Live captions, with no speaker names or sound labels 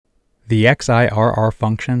The XIRR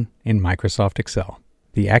function in Microsoft Excel.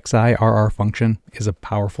 The XIRR function is a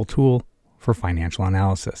powerful tool for financial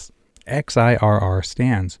analysis. XIRR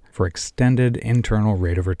stands for Extended Internal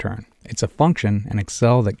Rate of Return. It's a function in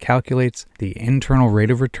Excel that calculates the internal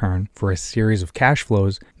rate of return for a series of cash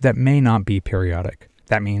flows that may not be periodic.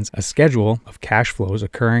 That means a schedule of cash flows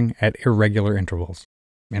occurring at irregular intervals.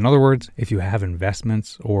 In other words, if you have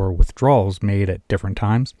investments or withdrawals made at different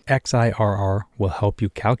times, XIRR will help you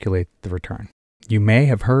calculate the return. You may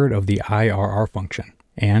have heard of the IRR function,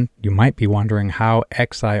 and you might be wondering how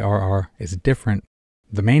XIRR is different.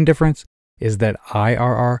 The main difference is that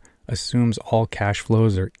IRR assumes all cash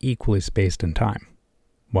flows are equally spaced in time,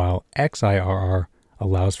 while XIRR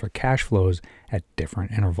allows for cash flows at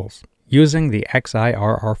different intervals. Using the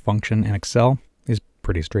XIRR function in Excel is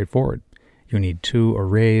pretty straightforward. You need two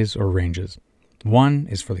arrays or ranges. One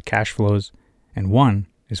is for the cash flows, and one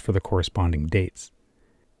is for the corresponding dates.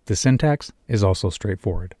 The syntax is also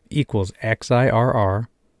straightforward. Equals XIRR,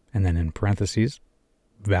 and then in parentheses,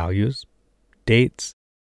 values, dates,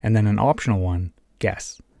 and then an optional one,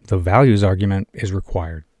 guess. The values argument is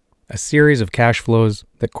required. A series of cash flows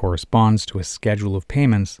that corresponds to a schedule of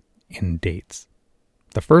payments in dates.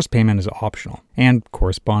 The first payment is optional and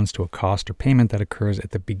corresponds to a cost or payment that occurs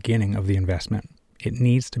at the beginning of the investment. It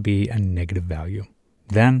needs to be a negative value.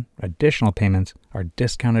 Then, additional payments are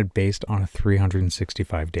discounted based on a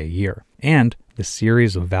 365-day year, and the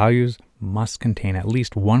series of values must contain at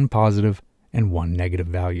least one positive and one negative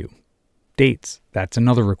value. Dates, that's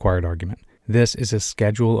another required argument. This is a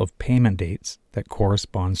schedule of payment dates that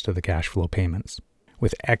corresponds to the cash flow payments.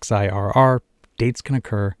 With XIRR, dates can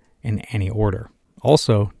occur in any order.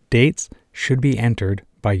 Also, dates should be entered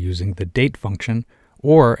by using the date function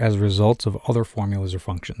or as results of other formulas or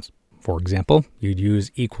functions. For example, you'd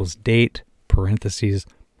use equals date, parentheses,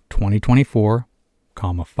 2024,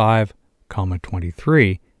 5,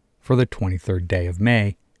 23 for the 23rd day of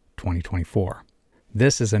May, 2024.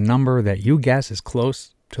 This is a number that you guess is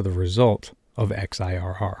close to the result of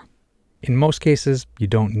XIRR. In most cases, you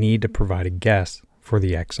don't need to provide a guess for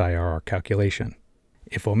the XIRR calculation.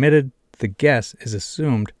 If omitted, the guess is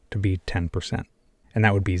assumed to be 10%, and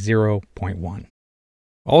that would be 0.1.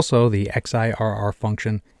 Also, the XIRR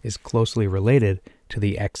function is closely related to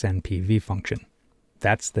the XNPV function.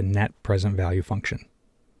 That's the net present value function.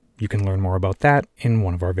 You can learn more about that in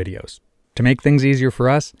one of our videos. To make things easier for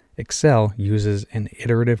us, Excel uses an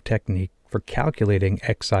iterative technique for calculating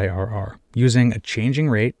XIRR. Using a changing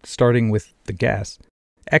rate starting with the guess,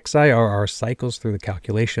 XIRR cycles through the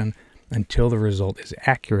calculation until the result is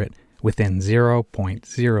accurate within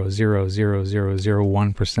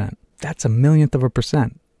 0.000001%. That's a millionth of a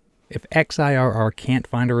percent. If XIRR can't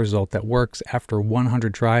find a result that works after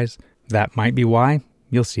 100 tries, that might be why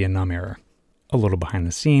you'll see a num error. A little behind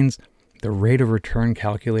the scenes, the rate of return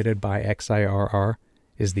calculated by XIRR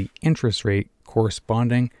is the interest rate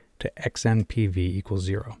corresponding to XNPV equals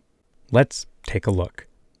 0. Let's take a look.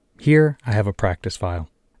 Here I have a practice file,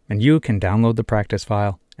 and you can download the practice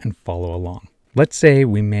file and follow along. Let's say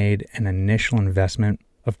we made an initial investment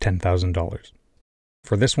of $10,000.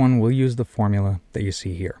 For this one, we'll use the formula that you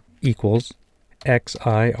see here. Equals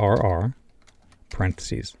XIRR,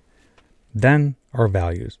 parentheses. Then our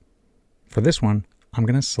values. For this one, I'm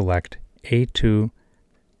going to select A2 to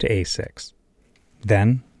A6.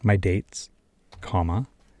 Then my dates, comma,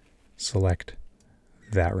 select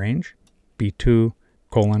that range, B2,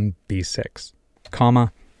 B6,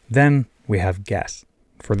 comma. Then we have guess.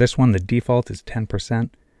 For this one, the default is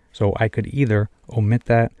 10%, so I could either omit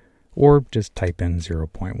that or just type in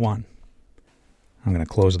 0.1. I'm going to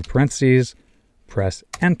close the parentheses, press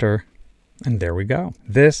enter, and there we go.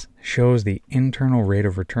 This shows the internal rate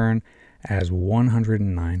of return as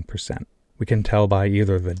 109%. We can tell by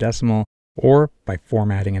either the decimal or by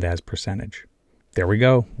formatting it as percentage. There we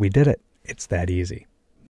go. We did it. It's that easy.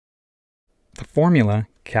 The formula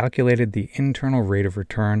calculated the internal rate of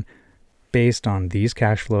return based on these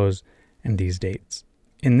cash flows and these dates.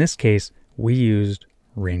 In this case, we used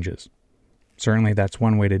ranges. Certainly that's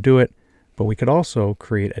one way to do it, but we could also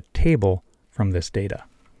create a table from this data.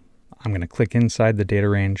 I'm going to click inside the data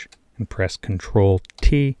range and press Control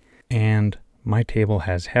T, and my table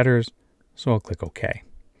has headers, so I'll click OK.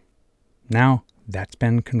 Now that's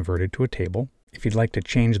been converted to a table. If you'd like to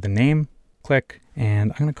change the name, click,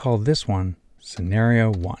 and I'm going to call this one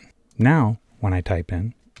Scenario 1. Now, when I type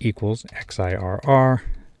in equals XIRR,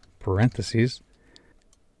 parentheses,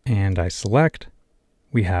 and I select,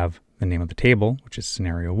 we have the name of the table, which is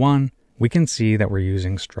Scenario 1. We can see that we're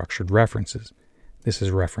using structured references. This is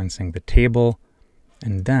referencing the table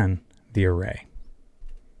and then the array.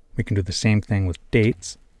 We can do the same thing with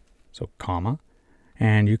dates. So so comma,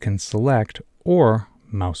 and you can select or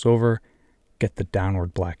mouse over, get the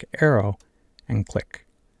downward black arrow, and click.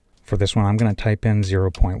 For this one, I'm going to type in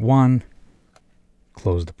 0.1,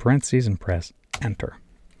 close the parentheses, and press enter.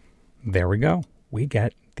 There we go. We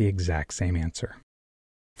get the exact same answer.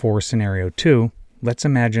 For scenario 2, let's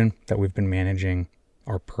imagine that we've been managing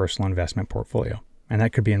our personal investment portfolio. And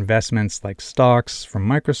that could be investments like stocks from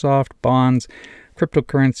Microsoft, bonds,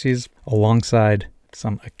 cryptocurrencies, alongside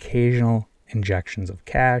some occasional injections of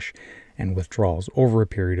cash and withdrawals over a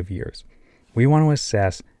period of years. We want to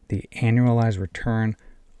assess the annualized return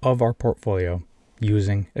of our portfolio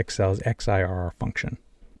using Excel's XIRR function.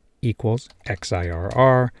 Equals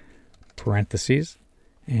XIRR, parentheses,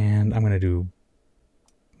 and I'm going to do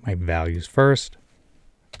my values first,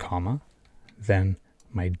 comma, then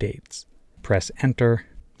my dates. Press enter.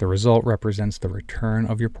 The result represents the return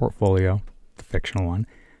of your portfolio, the fictional one,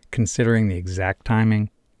 considering the exact timing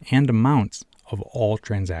and amounts of all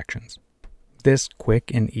transactions. This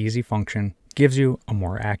quick and easy function gives you a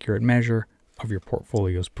more accurate measure of your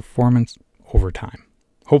portfolio's performance over time.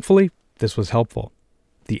 Hopefully, this was helpful.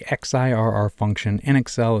 The XIRR function in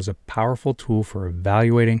Excel is a powerful tool for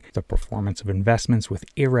evaluating the performance of investments with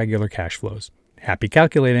irregular cash flows. Happy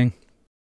calculating!